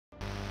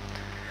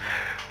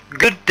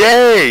Good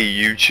day,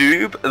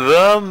 YouTube.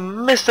 The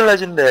Mr.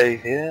 Legendary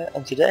here,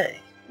 and today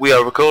we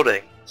are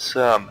recording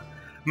some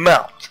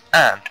Mount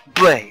and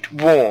Blade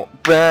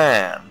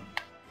Warband.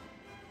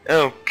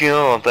 Oh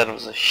god, that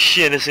was the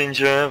shittest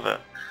intro ever.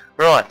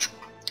 Right,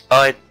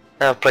 I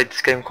have played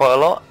this game quite a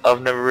lot.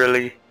 I've never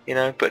really,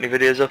 put any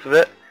videos up of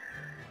it.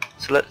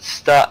 So let's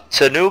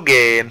start a new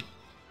game.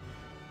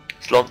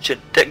 Let's launch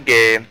the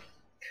game.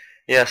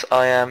 Yes,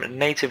 I am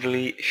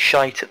natively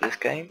shite at this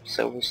game,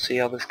 so we'll see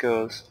how this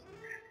goes.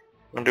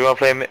 And do I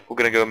play? We're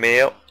gonna go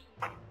meal.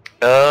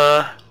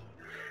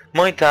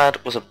 My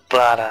dad was a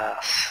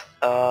badass.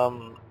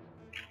 I'm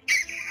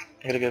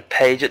gonna go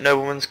page at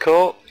Nobleman's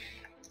Court.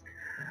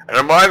 And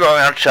am I going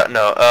out chat?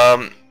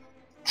 No.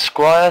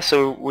 Squire.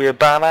 So we're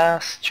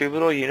badass.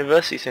 Troubadour,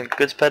 University, so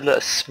goods peddler,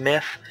 a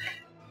smith.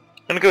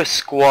 I'm gonna go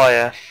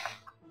Squire.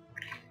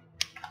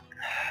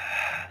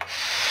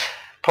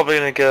 Probably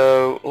gonna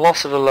go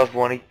loss of a loved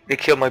one. He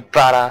killed my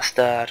badass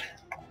dad.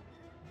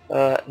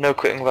 No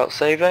quitting without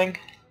saving.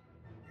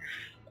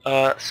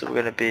 So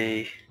we're not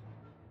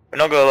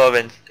got a lot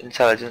of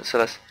intelligence, so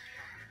let's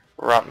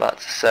ramp that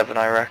to 7.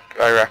 I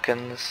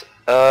reckons.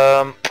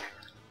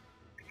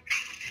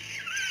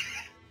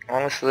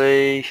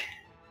 Honestly,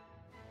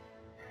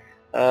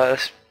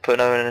 let's put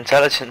another in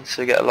intelligence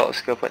so we get a lot of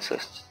skill points.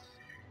 Let's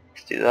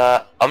do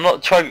that. I'm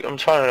trying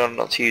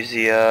not to use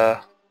the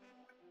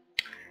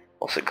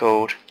what's it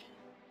called?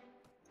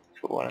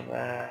 Put one in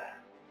there.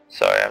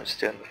 Sorry, I'm just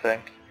doing the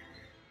thing.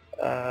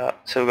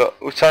 So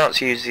we're trying not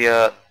to use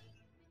the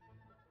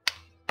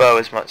bow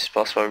as much as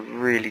possible. I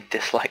really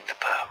dislike the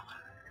bow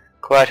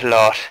quite a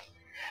lot,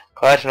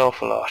 quite an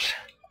awful lot.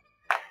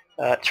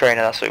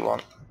 Trainer, that's what we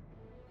want.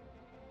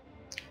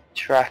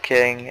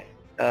 Tracking,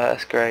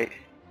 that's great.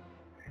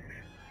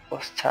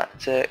 What's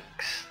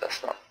tactics?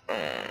 That's not.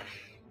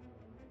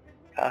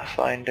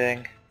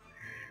 Pathfinding.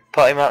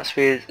 Party map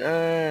speed.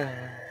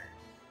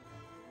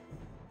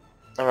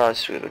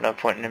 Alright, with no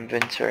point in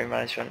inventory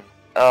management.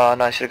 Oh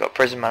no, I should have got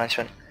prison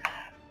management.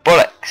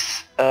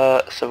 Bullocks!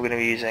 So we're going to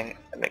be using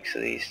a mix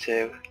of these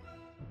two.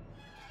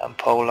 And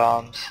pole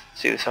arms.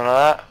 See something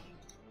like that.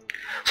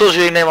 So what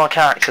should we name our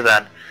character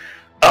then?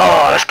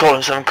 Oh, let's call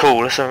him something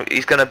cool.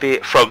 He's going to be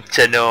from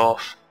the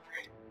north.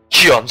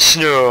 Jon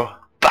Snow.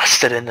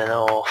 Bastard in the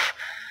north.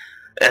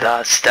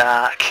 Eddard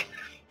Stark.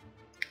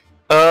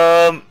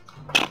 So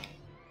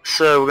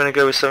we're going to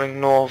go with something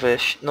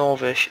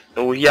Norvish.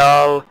 Or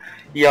Jarl.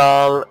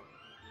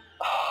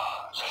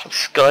 Oh,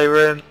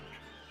 Skyrim.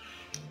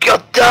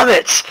 God damn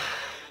it!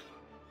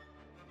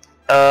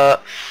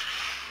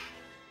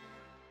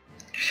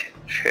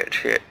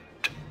 Shit.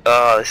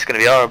 Oh, this is gonna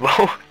be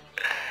horrible.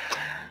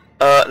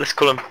 Let's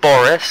call him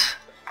Boris.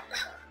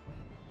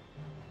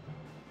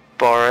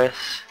 No,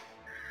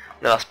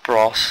 that's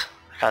Bros.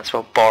 I can't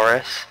spell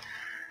Boris.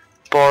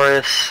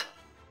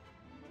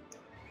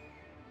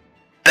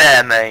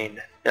 Bearmane.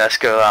 Yeah, let's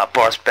go with that.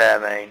 Boris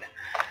Bearmane.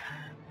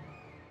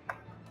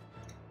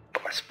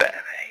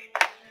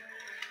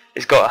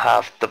 He's got to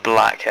have the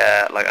black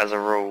hair, like, as a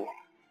rule.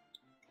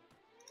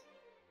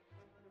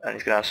 And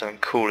he's going to have something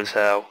cool as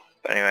hell.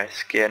 But anyway,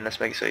 skin, let's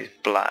make it so he's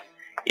black.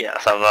 Yeah,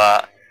 let's have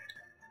that.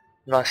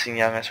 Nice and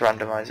young, let's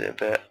randomise it a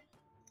bit.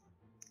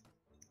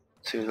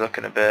 So he's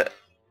looking a bit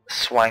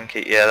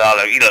swanky.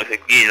 Yeah, he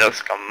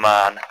looks like a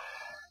man.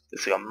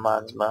 Looks like a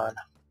man's man.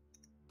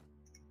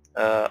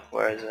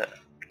 Where is it?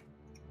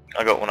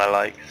 I got one I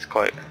like. It's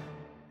quite...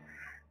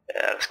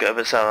 Yeah, let's go a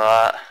bit something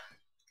like that.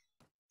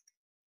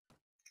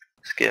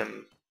 Let's give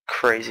him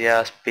crazy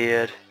ass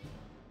beard.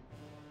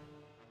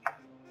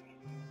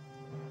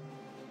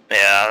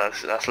 Yeah,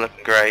 that's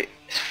looking great.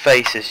 His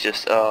face is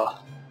just let's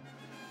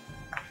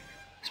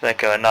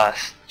make him a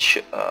nice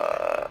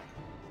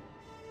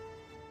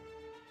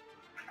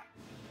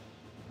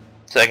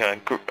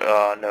second.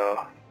 Oh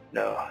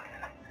no.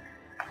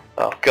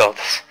 Oh god,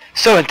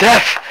 so in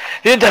depth.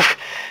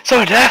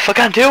 So in depth. I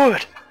can't deal with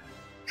it.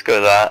 Let's go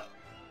with that.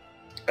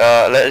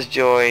 Let us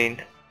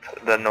join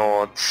the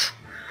Nords.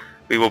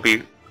 We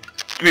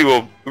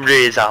will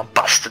raise our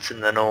bastards in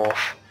the north.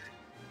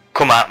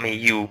 Come at me,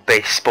 you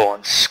base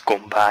spawn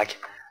scumbag.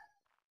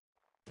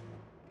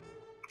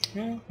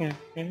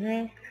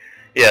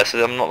 Yeah,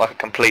 so I'm not like a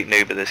complete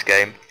noob at this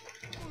game.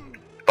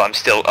 But I'm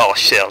still, oh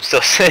shit, I'm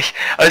still sick.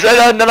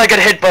 And then I get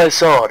hit by a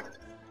sword.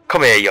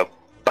 Come here, you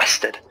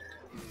bastard.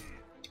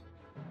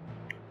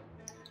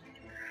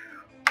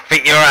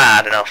 Think you're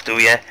hard enough,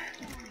 do you?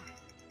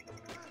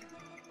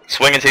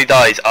 Swing until he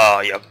dies.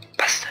 Oh, you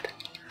bastard.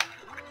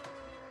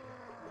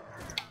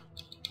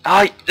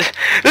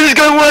 This is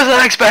going worse than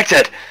I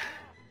expected!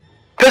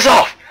 Piss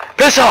off!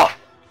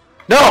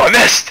 No, I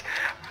missed!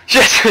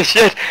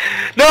 Shit!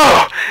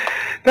 No!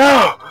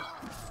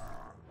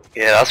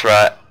 Yeah, that's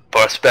right.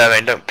 Boris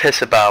Bearmane, don't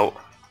piss about.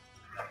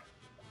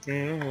 You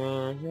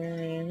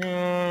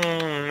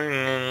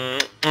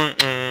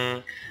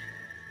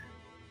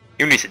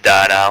need to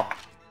die now.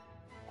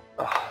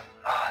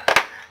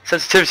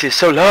 Sensitivity is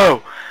so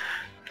low!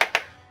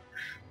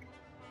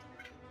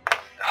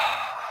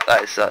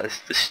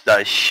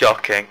 That is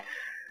shocking.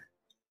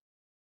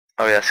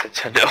 Oh yes, I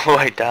turned it all the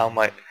way down,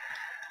 mate.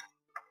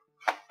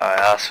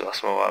 Alright,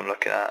 that's what I'm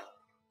looking at.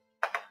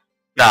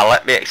 Now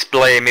let me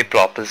explain my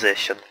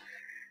proposition.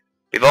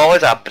 We've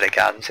always had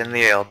brigands in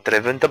the world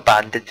driven to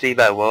banditry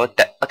by war,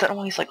 I don't know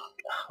why he's like,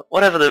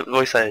 whatever the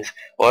voice is,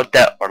 war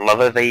debt or love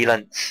of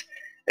violence.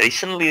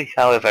 Recently,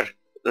 however,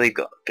 they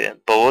got a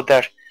bit bored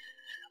there,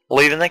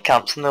 leaving their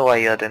camps in the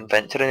wild and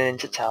venturing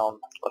into town,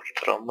 looking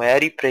for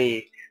unwary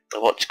prey.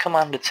 The Watch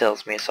Commander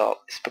tells me it's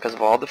because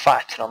of all the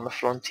fighting on the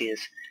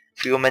frontiers.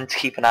 Few men to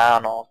keep an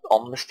eye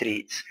on the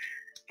streets,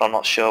 but I'm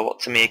not sure what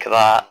to make of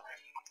that.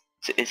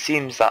 It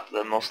seems that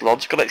the most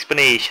logical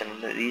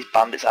explanation that these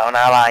bandits are an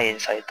ally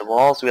inside the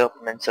walls will help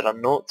them enter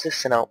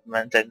unnoticed and help them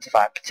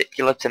identify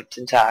particular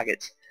tempting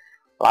targets.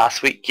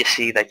 Last week, you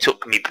see, they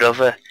took me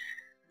brother.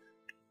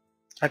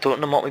 I don't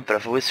know what my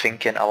brother was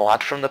thinking, a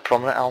lad from the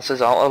prominent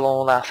houses out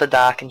alone after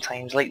dark in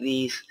times like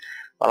these.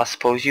 Well, I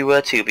suppose you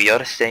were too, but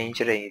you're a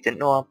stranger and you didn't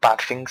know how bad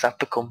things have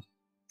become.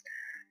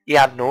 He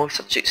had no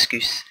such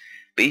excuse,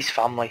 but he's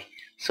family,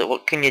 so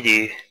what can you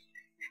do?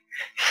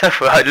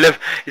 He's either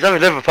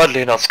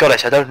Liverpudlian or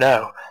Scottish, I don't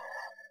know.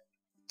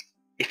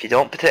 If you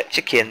don't protect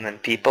your kin, then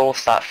people will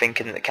start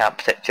thinking that they can't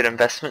protect your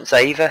investments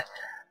either,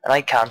 and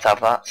I can't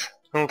have that.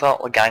 No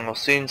doubt the gang will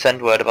soon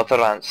send word about the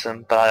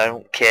ransom, but I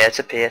don't care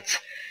to pay it.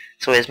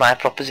 So here's my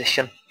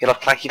proposition. You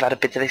look like you've had a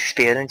bit of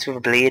experience with a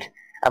blade,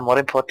 and more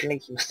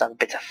importantly, you must have a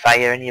bit of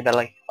fire in your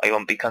belly, or you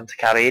won't be come to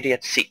Carrera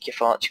to seek your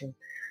fortune.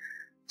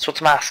 So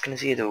what I'm asking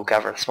is you do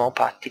gather a small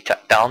party,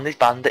 track down these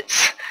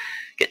bandits,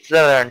 get to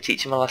there and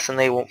teach them a lesson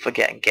they won't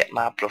forget, and get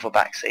my brother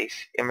back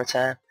safe. In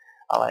return,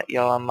 I'll let you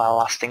on my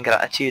lasting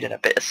gratitude and a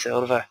bit of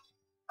silver.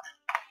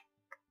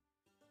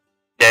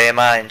 Yeah, am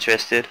I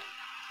interested?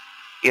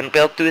 You won't be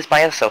able to do this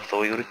by yourself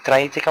though. You'll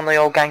try to take on the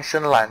old gangster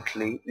in the land.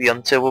 The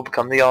hunter will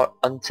become the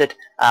hunted.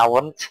 I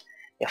won't.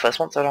 You first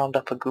want to round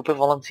up a group of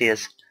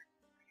volunteers.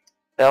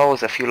 There are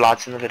always a few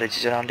lads in the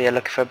villages around here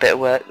looking for a bit of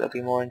work. They'll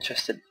be more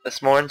interested.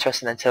 That's more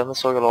interesting than telling the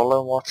story you'll all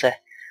learn water.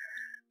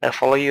 They'll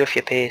follow you if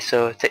you pay,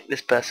 so take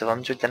this purse of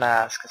 100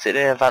 dinars, consider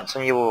an advance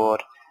on your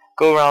reward.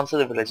 Go around to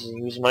the villages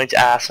and use money to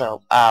ask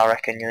help. I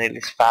reckon you'll need at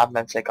least 5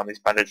 men to take on these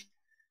bandits.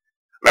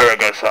 Very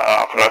good,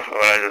 sir.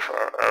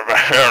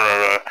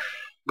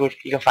 Good,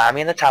 you can find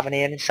me in the tavern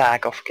here in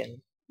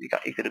Sargofkin. We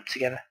got you good up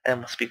together, and then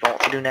we'll speak about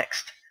what to do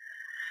next.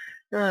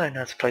 Oh, I know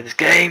how to play this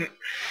game.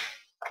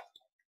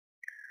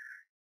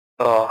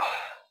 Oh,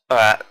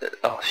 alright.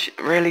 Oh,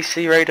 shit. Really,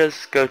 Sea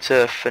Raiders? Go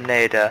to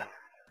Feneda.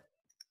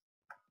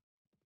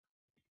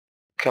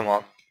 Come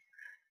on.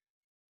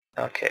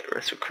 Okay,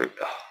 let's recruit.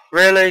 Oh,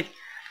 really?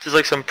 Just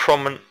like some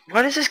prominent.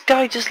 Why does this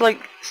guy just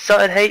like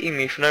started hating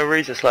me for no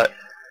reason? It's like,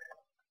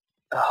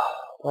 oh,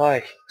 why?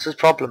 What's his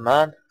problem,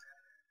 man?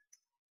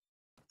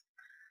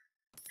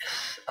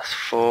 That's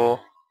 4.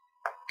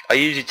 I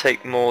usually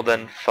take more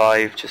than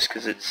 5 just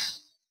because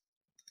it's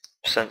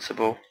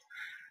sensible.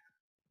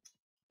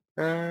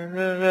 Get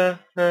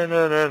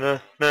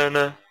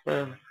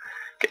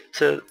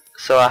to,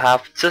 so I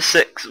have to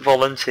 6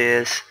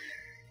 volunteers.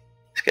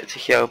 Let's get to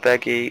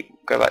Hjelbegi,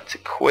 go back to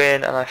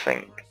Quinn, and I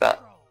think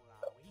that,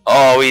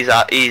 oh, he's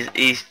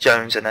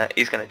jonesing it.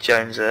 He's gonna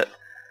Jones it.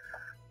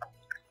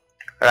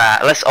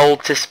 Right, let's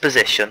hold this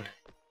position.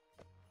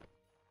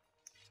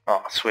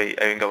 Oh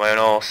sweet, I even got my own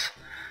horse.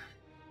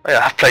 Oh,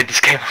 yeah, I've played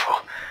this game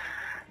before.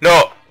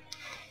 No,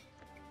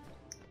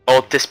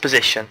 hold this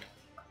position.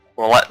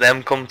 We'll let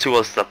them come to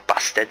us, the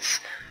bastards.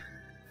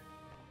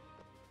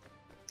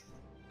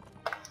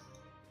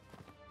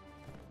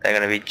 They're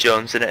gonna be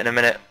jonesing it in a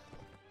minute.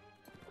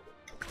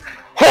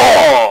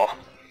 Oh!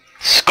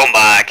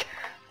 Scumbag!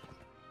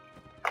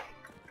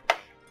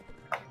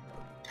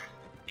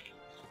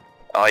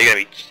 Oh, you're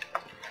gonna be...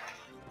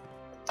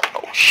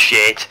 Oh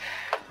shit.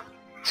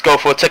 Let's go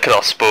for a ticket or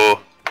crossbow.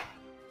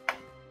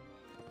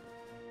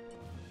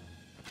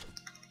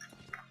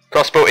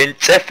 Crossbow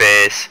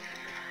interface.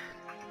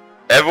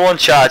 Everyone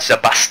charges the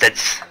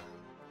bastards.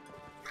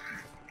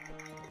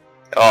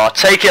 Oh,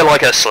 take it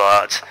like a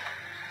slut.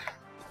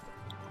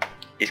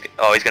 He's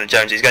gonna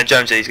Jones, he's gonna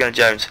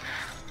Jones.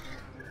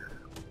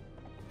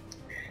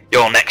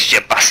 You're next, you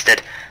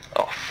bastard.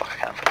 Oh fuck, I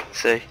can't fucking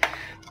see.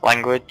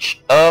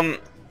 Language.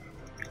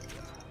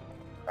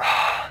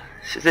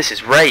 This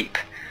is rape.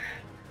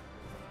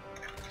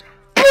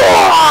 They're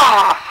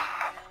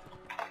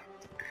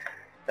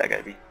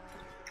gonna be.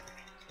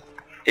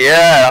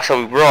 Yeah, that's how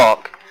we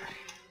rock.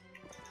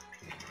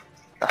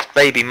 That's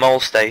baby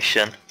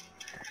molestation.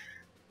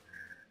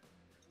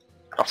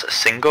 Not a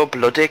single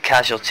bloody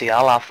casualty,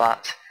 I'll have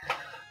that.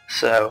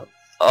 So,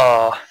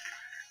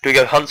 do we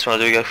go Huntsman or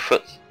do we go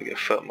Foot? We go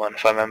Footman,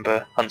 if I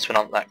remember. Huntsman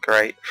aren't that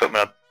great.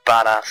 Footman are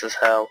badass as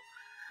hell.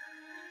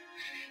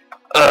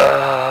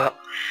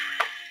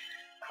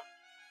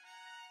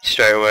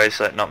 Straight away,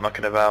 so like, not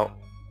mucking about.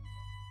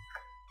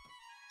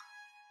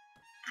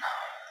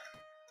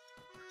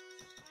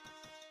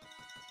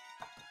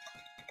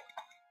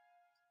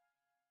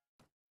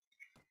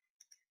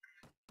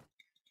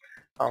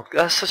 Oh,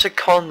 that's such a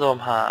condom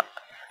hat.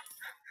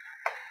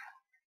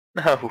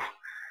 No.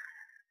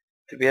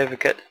 Did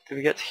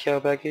we get to kill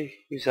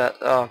Becky? Who's that?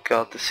 Oh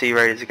god, the Sea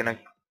Raiders are gonna...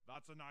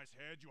 That's a nice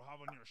head you have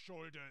on your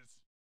shoulders.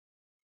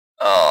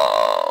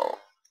 Oh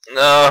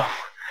no.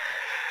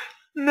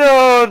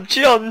 No,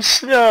 Jon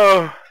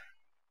Snow!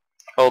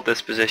 Hold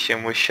this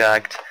position, we're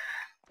shagged.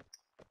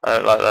 I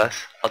don't like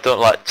this. I don't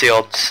like the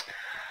odds.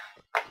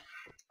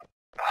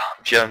 Oh,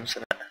 Jones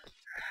in it.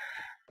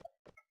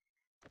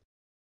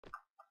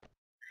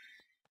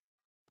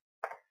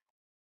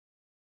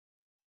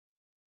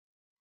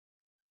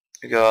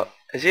 We got...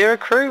 Is he a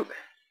recruit?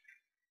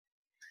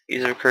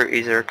 He's a recruit,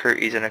 he's a recruit,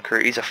 he's a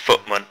recruit, he's a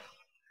footman.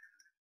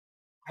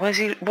 Why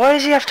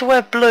does he have to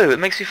wear blue? It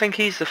makes me think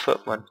he's the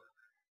footman.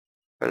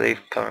 Where are they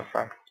coming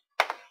from?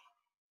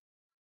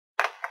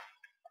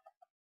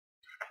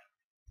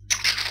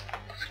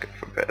 Let's go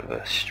for a bit of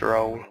a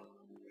stroll.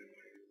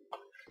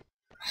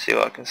 See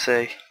what I can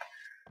see.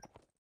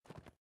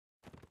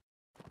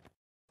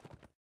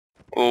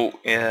 Oh,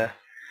 yeah.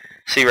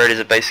 Sea Raiders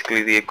are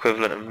basically the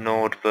equivalent of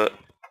Nord, but...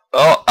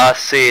 Oh, I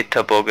see it,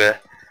 a bugger.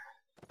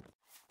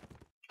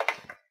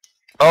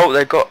 Oh,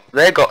 they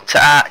got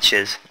to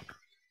archers.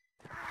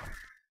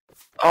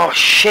 Oh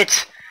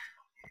shit!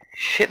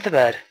 Shit the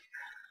bed.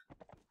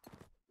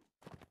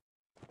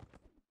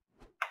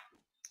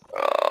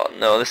 Oh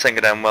no, this ain't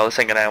gonna end well, this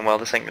ain't gonna end well,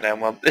 this ain't gonna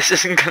end well. This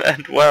isn't gonna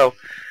end well.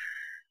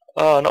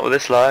 Oh, not with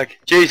this lag.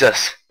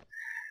 Jesus!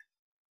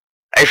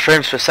 8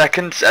 frames per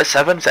second?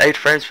 7 to 8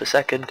 frames per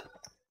second.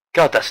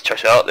 God, that's a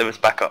trash out. It was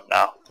back up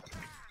now.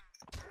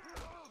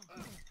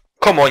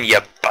 Come on, you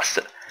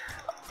bastard.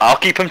 I'll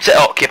keep them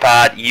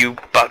occupied, you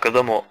bugger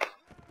them up.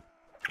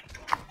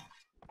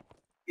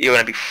 You're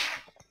gonna be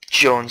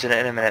jonesing it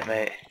in a minute,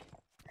 mate.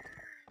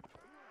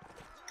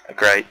 Oh,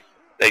 great.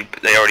 They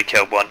already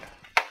killed one.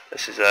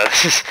 This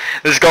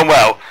has gone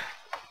well.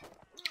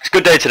 It's a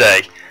good day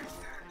today.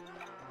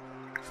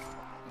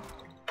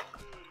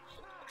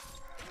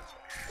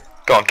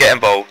 Go on, get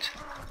involved.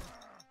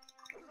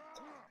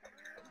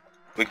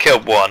 We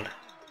killed one.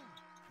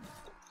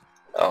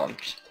 Oh,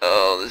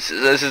 this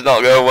is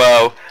not going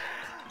well.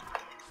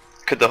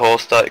 Could the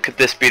horse start? Could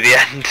this be the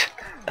end?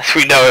 As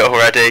we know it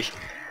already.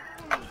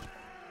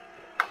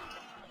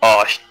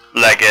 Oh,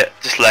 leg it.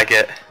 Just leg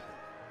it.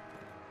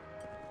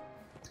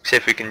 See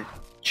if we can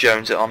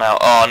Jones it on out.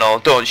 Oh no,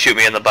 don't shoot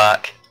me in the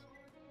back.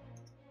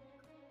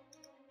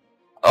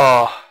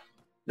 Oh,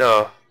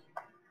 no.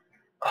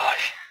 Oh,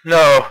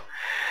 no.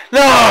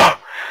 No!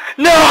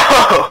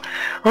 No!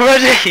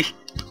 Already!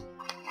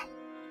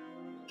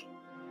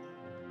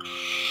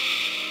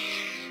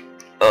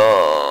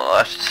 Oh, I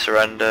have to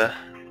surrender.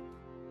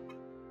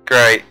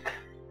 Great.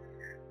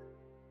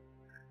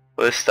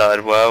 Well, this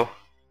started well.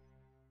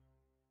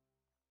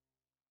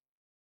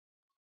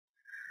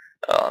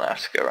 Oh, and I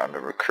have to go around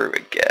and recruit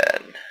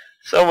again.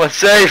 Someone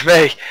save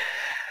me!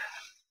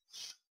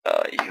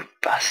 Oh, you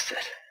bastard.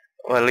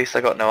 Well, at least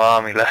I got no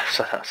army left,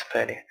 so I don't have to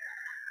pay any.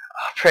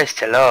 Oh, praise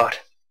the Lord.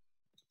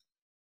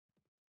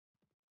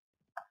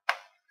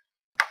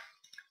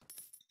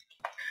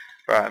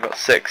 Right, I've got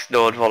 6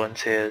 Nord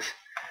volunteers.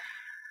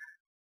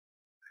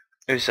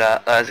 Who's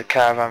that? That is a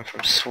caravan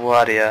from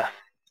Swadia.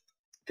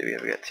 Did we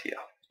ever get to you?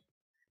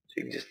 So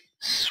you can just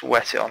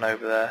sweat it on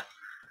over there.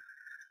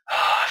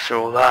 Oh, after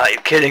all that,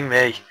 you're kidding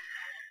me.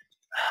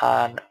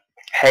 Han,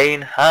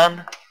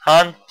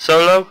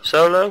 Solo?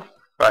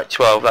 Right,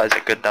 12, that is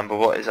a good number.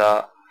 What is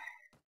that?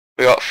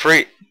 We got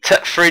 3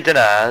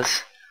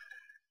 dinars.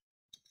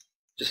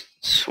 Just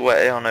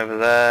sweat it on over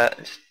there.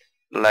 Just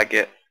leg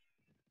it.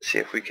 See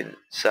if we can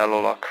sell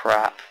all our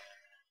crap.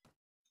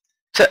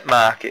 Tip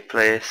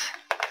marketplace.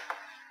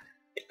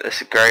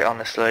 This is great,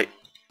 honestly.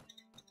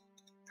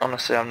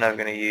 Honestly, I'm never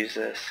going to use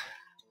this.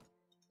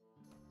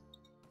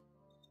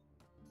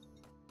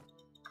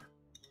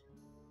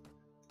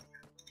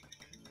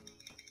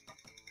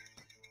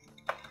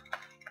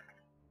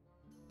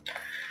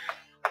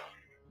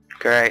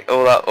 Great,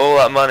 all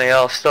that money.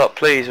 I'll stop,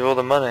 please, with all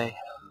the money.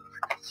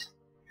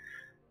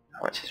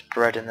 How much is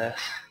bread in this?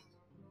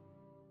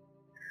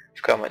 I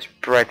forgot how much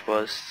bread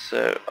was.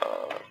 So,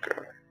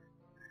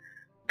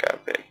 got a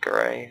bit of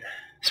grain.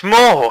 It's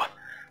more.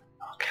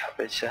 Oh,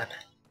 cabbage then.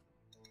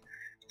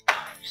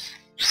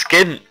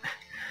 Skin.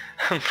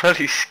 I'm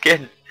bloody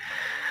skin.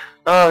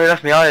 Oh, they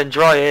left me high and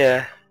dry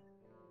here.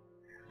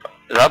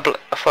 Is that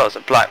I thought it was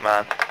a black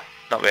man.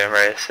 Not being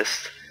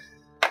racist.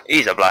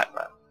 He's a black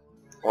man.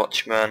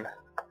 Watchman.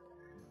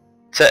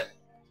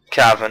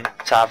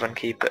 Tavern,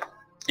 keep it.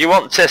 You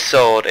want this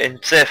sword in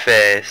the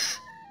face?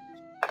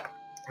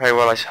 Very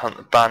well, I should hunt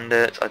the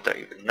bandits. I don't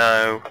even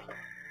know.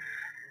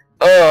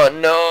 Oh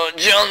no,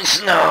 Jon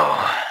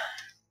Snow!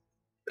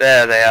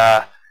 There they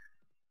are.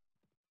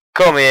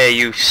 Come here,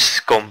 you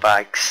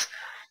scumbags.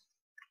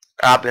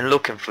 I've been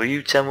looking for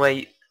you. Tell me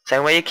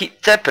where you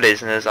keep the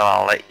prisoners and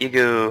I'll let you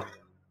go.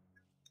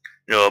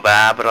 No,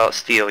 but I'll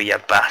steal, you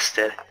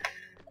bastard.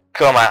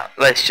 Come out,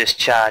 let's just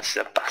charge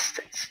the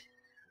bastards.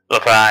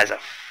 Look, eyes are...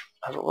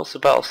 What's the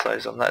battle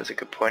size on that? Is a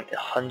good point.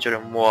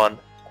 101.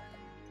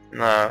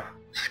 No,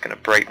 it's going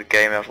to break the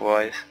game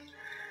otherwise.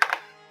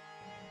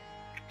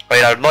 I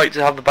mean, I'd like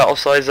to have the battle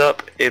size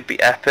up, it'd be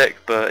epic,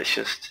 but it's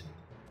just,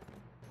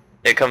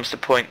 it comes to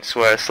points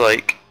where it's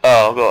like,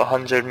 oh, I've got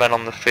 100 men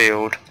on the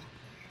field,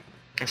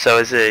 and so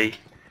is he,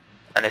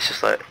 and it's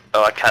just like,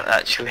 oh, I can't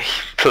actually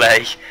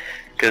play,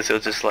 because it'll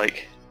just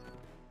like,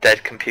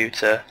 dead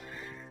computer.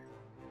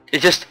 It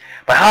just,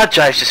 my hard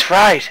drive's just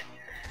fried.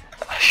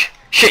 Oh,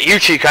 shit, you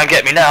two can't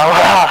get me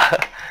now.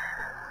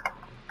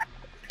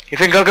 You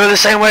think I'll go the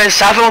same way as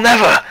Savile?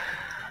 Never!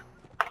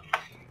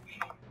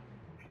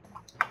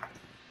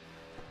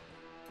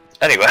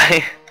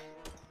 Anyway.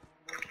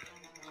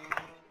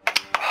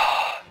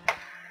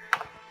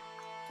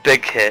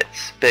 Big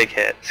hits,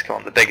 come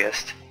on, the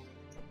biggest.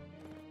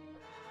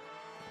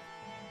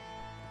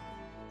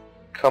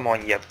 Come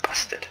on, you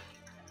bastard.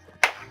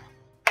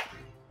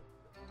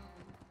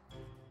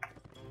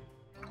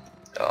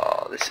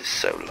 Oh, this is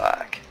so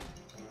lag.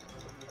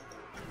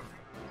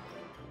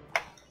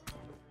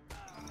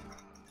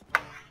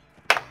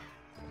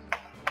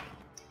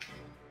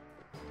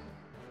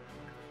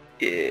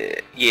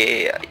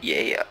 Yeah,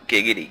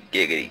 giggity,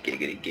 giggity,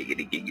 giggity,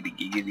 giggity, giggity,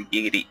 giggity,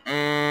 giggity.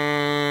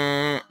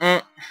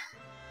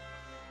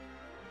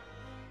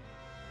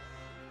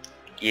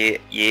 Yeah,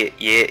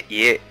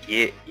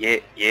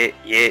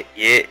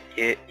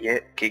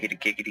 giggity,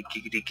 giggity,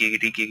 giggity,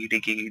 giggity, giggity,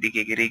 giggity,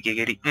 giggity,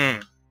 giggity,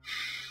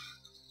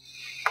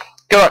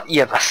 Go on,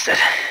 you bastard.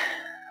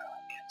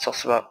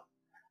 Toss about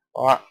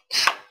that.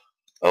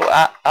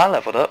 Oh, I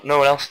leveled up, no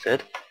one else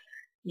did.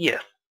 Yeah.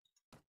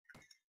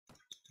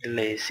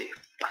 Lazy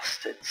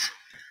bastards.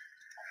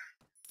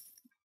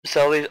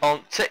 Sell these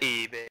on to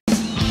eBay.